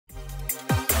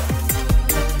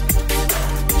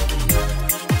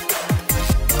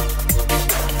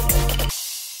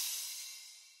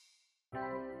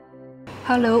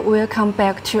Hello, welcome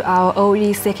back to our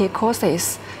OECA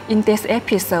courses. In this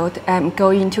episode, I'm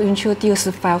going to introduce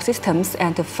file systems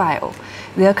and file,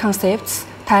 their concepts,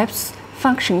 types,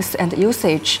 functions, and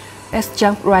usage. Let's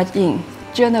jump right in.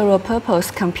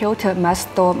 General-purpose computer must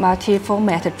store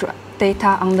multi-format data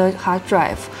on the hard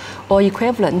drive or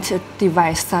equivalent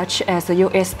device such as a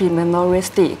USB memory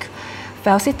stick.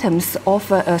 File systems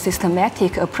offer a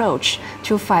systematic approach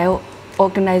to file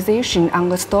organization on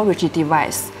the storage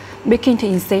device, making it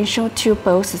essential to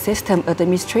both system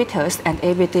administrators and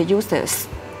everyday users.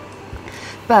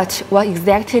 But what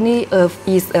exactly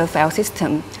is a file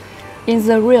system? In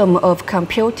the realm of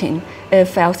computing, a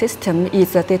file system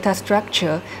is a data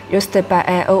structure used by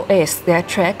IOS that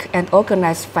track and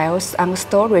organize files on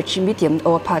storage medium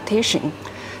or partition.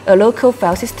 A local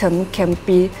file system can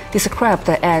be described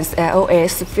as an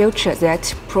OS feature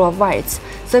that provides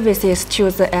services to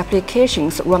the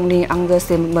applications running on the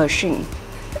same machine.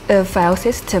 A file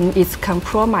system is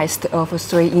comprised of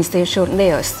three essential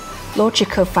layers: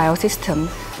 logical file system,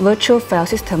 virtual file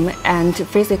system, and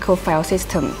physical file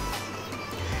system.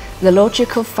 The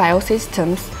logical file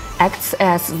system acts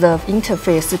as the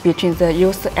interface between the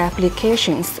user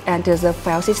applications and the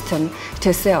file system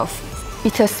itself.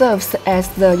 It serves as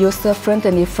the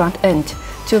user-friendly front end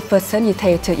to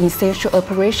facilitate essential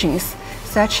operations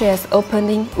such as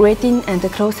opening, reading, and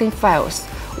closing files,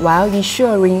 while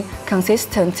ensuring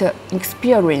consistent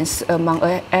experience among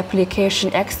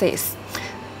application access.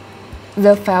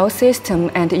 The file system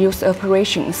and user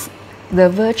operations. The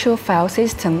virtual file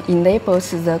system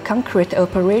enables the concrete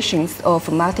operations of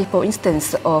multiple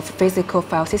instances of physical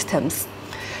file systems.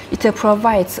 It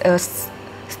provides a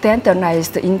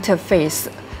standardized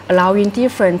interface, allowing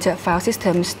different file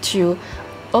systems to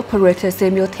operate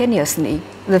simultaneously.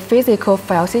 The physical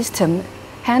file system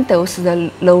handles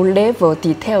the low-level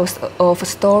details of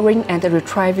storing and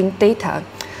retrieving data,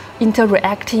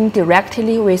 interacting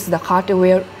directly with the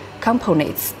hardware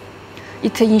components.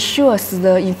 It ensures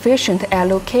the efficient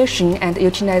allocation and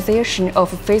utilization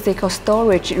of physical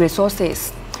storage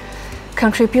resources,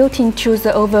 contributing to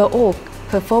the overall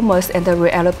performance and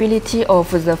reliability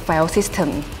of the file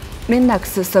system.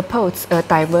 Linux supports a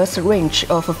diverse range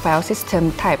of file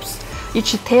system types,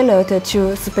 each tailored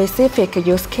to specific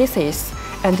use cases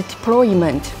and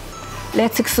deployment.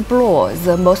 Let's explore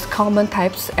the most common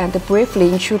types and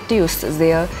briefly introduce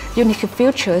their unique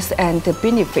features and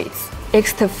benefits.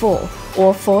 ext4,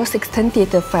 or Force Extended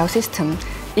File System,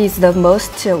 is the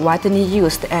most widely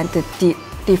used and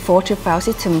default file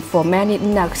system for many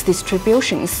Linux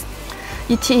distributions.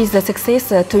 It is the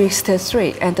successor to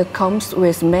ext3 and comes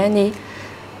with many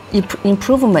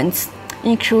improvements,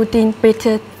 including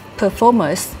better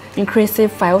performance, increasing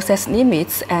file size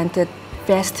limits, and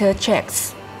faster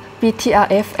checks.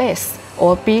 BTRFS,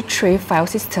 or B-tree file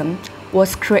system,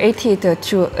 was created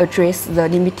to address the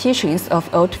limitations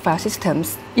of old file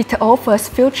systems. It offers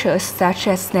features such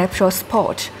as snapshot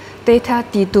support, data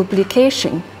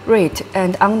deduplication, RAID,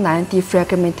 and online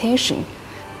defragmentation.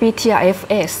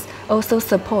 BTRFS also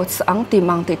supports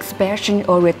on-demand expansion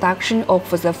or reduction of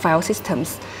the file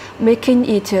systems, making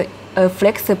it a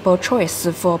flexible choice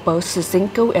for both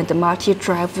single and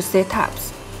multi-drive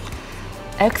setups.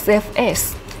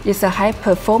 XFS is a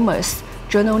high-performance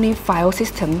journaling file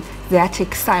system that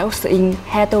excels in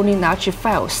handling large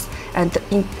files and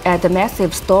at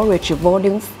massive storage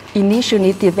volumes.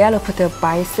 Initially developed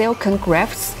by Silicon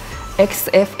Graphics,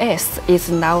 XFS is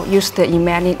now used in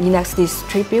many Linux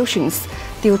distributions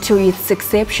due to its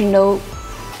exceptional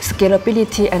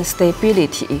scalability and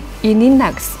stability. In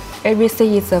Linux,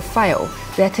 everything is a file.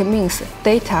 That means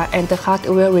data and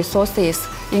hardware resources,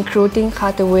 including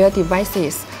hardware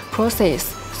devices, processes,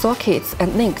 sockets,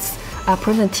 and links, are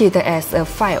presented as a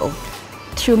file.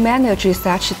 To manage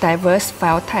such diverse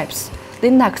file types,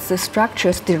 Linux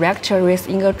structures directories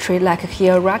in a tree-like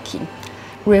hierarchy.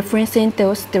 Referencing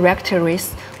those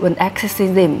directories when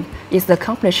accessing them is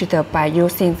accomplished by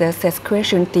using the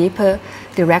sequential deep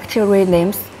directory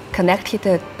names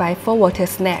connected by forward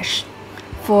slash.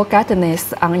 For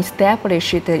guidance on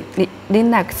established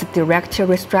Linux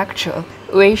directory structure,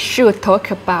 we should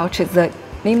talk about the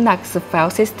Linux File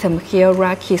System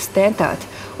Hierarchy Standard,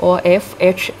 or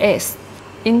FHS.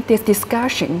 In this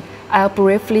discussion, I'll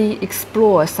briefly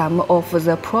explore some of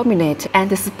the prominent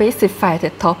and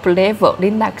specified top-level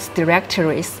Linux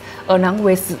directories, along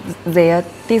with their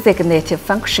designated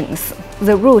functions.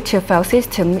 The root file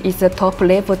system is the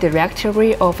top-level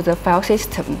directory of the file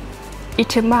system.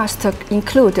 It must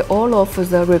include all of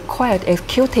the required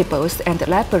executables and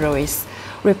libraries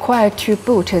required to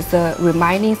boot the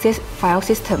remaining file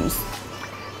systems.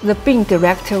 The bin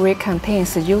directory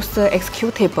contains user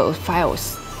executable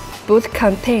files. Boot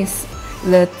contains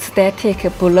the static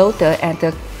bootloader and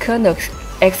the kernel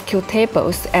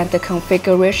executables and the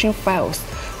configuration files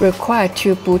required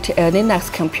to boot a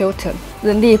Linux computer.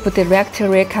 The lib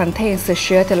directory contains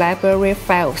shared library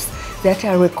files that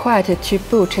are required to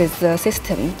boot the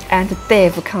system, and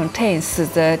dev contains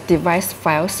the device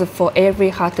files for every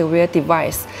hardware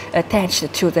device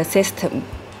attached to the system.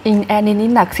 In any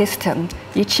Linux system,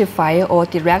 each file or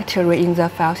directory in the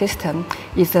file system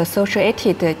is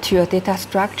associated to a data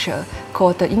structure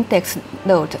called the index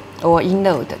node or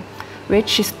inode,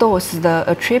 which stores the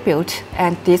attribute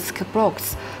and disk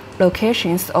blocks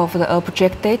locations of the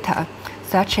object data,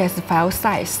 such as file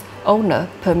size, owner,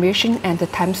 permission, and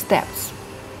timestamps.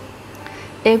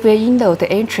 Every inode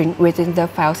entry within the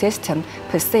file system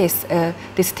possesses a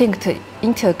distinct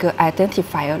integer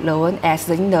identifier known as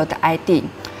the inode ID.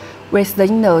 With the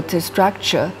inode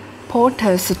structure,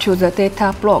 pointers to the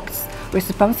data blocks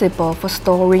responsible for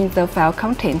storing the file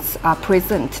contents are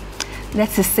present.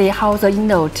 Let's see how the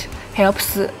inode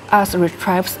helps us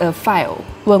retrieve a file.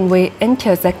 When we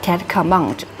enter the cat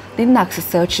command, Linux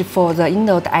searches for the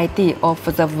inode ID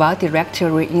of the var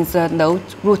directory in the node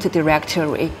root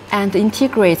directory and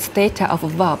integrates data of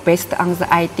var based on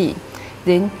the ID.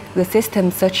 Then the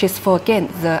system searches for again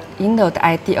the inode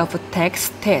ID of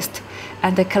text test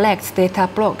and collects data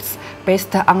blocks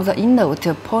based on the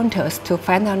inode pointers to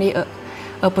finally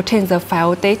obtain the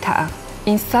file data.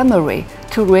 In summary,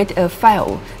 to read a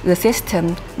file, the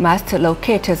system must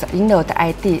locate the inode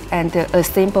ID and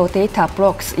assemble data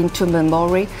blocks into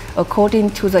memory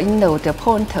according to the inode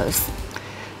pointers.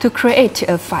 To create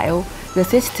a file, the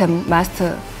system must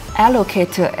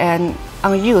allocate an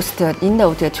unused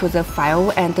inode to the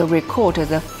file and record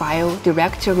the file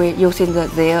directory using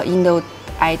their inode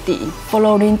ID.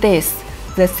 Following this,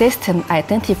 the system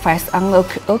identifies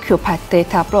unoccupied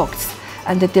data blocks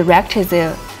and directs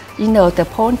the inode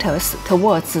pointers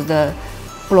towards the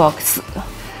blocks.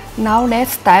 Now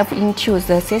let's dive into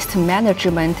the system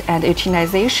management and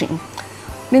utilization.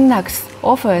 Linux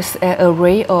offers an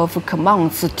array of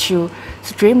commands to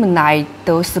streamline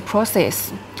those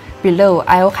processes. Below,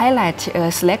 I'll highlight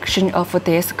a selection of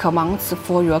these commands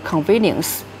for your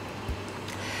convenience.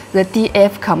 The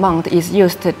df command is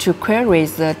used to query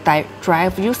the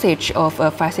drive usage of a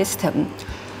file system.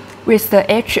 With the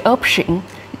h option,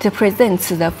 it presents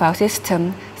the file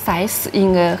system size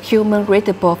in a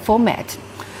human-readable format,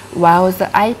 while the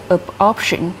I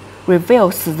option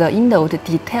reveals the inode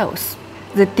details.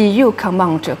 The du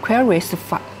command queries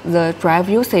the drive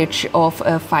usage of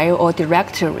a file or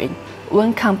directory.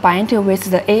 When combined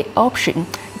with the A option,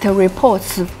 it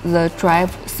reports the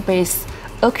drive space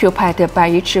occupied by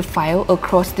each file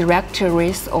across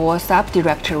directories or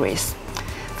subdirectories.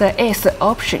 The S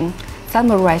option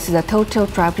summarizes the total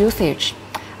drive usage,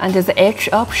 and the H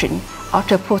option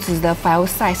outputs the file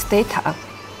size data.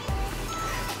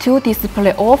 To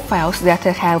display all files that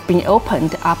have been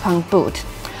opened upon boot,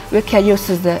 we can use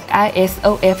the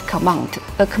isof command,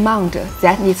 a command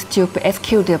that needs to be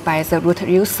executed by the root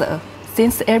user.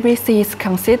 Since everything is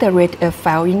considered a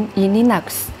file in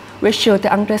Linux, we should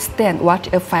understand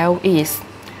what a file is.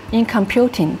 In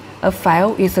computing, a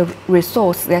file is a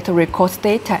resource that records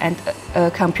data and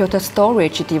a computer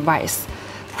storage device,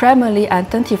 primarily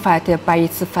identified by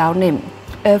its file name.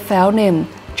 A file name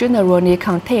generally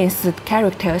contains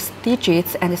characters,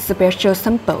 digits, and special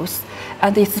symbols,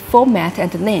 and its format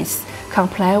and length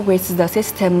comply with the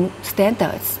system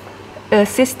standards. A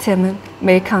system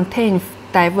may contain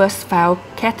diverse file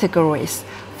categories.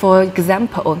 For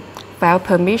example, file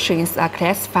permissions are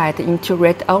classified into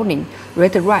read-only,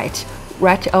 read-write,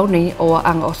 write-only, or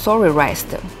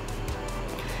unauthorized.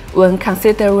 When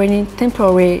considering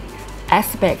temporary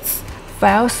aspects,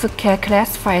 files can be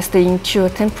classified into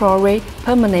temporary,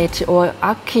 permanent, or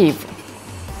archive.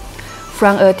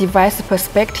 From a device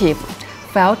perspective,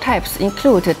 file types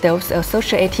include those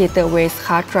associated with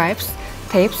hard drives,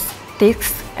 tapes,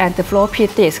 disks, and floppy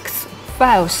disks.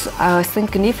 Files are a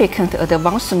significant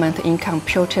advancement in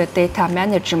computer data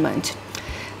management.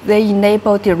 They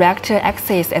enable direct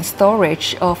access and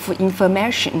storage of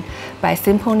information by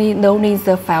simply knowing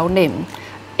the file name,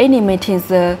 eliminating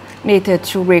the need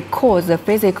to record the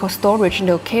physical storage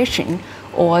location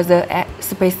or the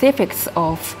specifics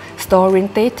of storing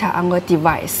data on a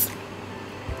device.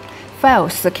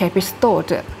 Files can be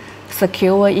stored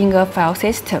securely in a file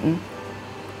system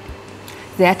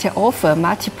that offer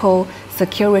multiple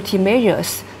security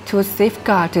measures to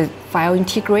safeguard file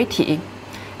integrity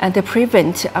and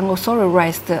prevent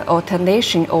unauthorized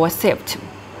alternation or theft.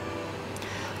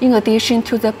 In addition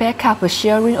to the backup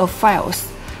sharing of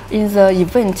files, In the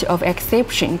event of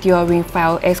exception during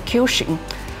file execution,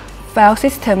 file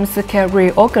systems can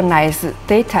reorganize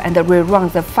data and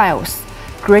rerun the files,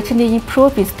 greatly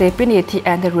improving stability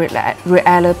and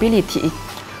reliability,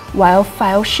 while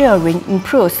file sharing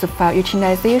improves file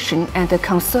utilization and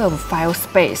conserves file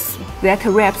space. That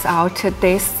wraps up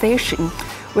today's session.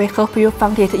 We hope you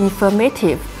found it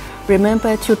informative.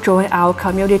 Remember to join our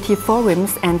community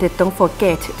forums and don't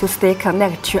forget to stay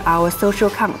connected to our social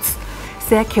accounts.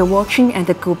 Thank you for watching and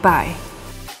goodbye.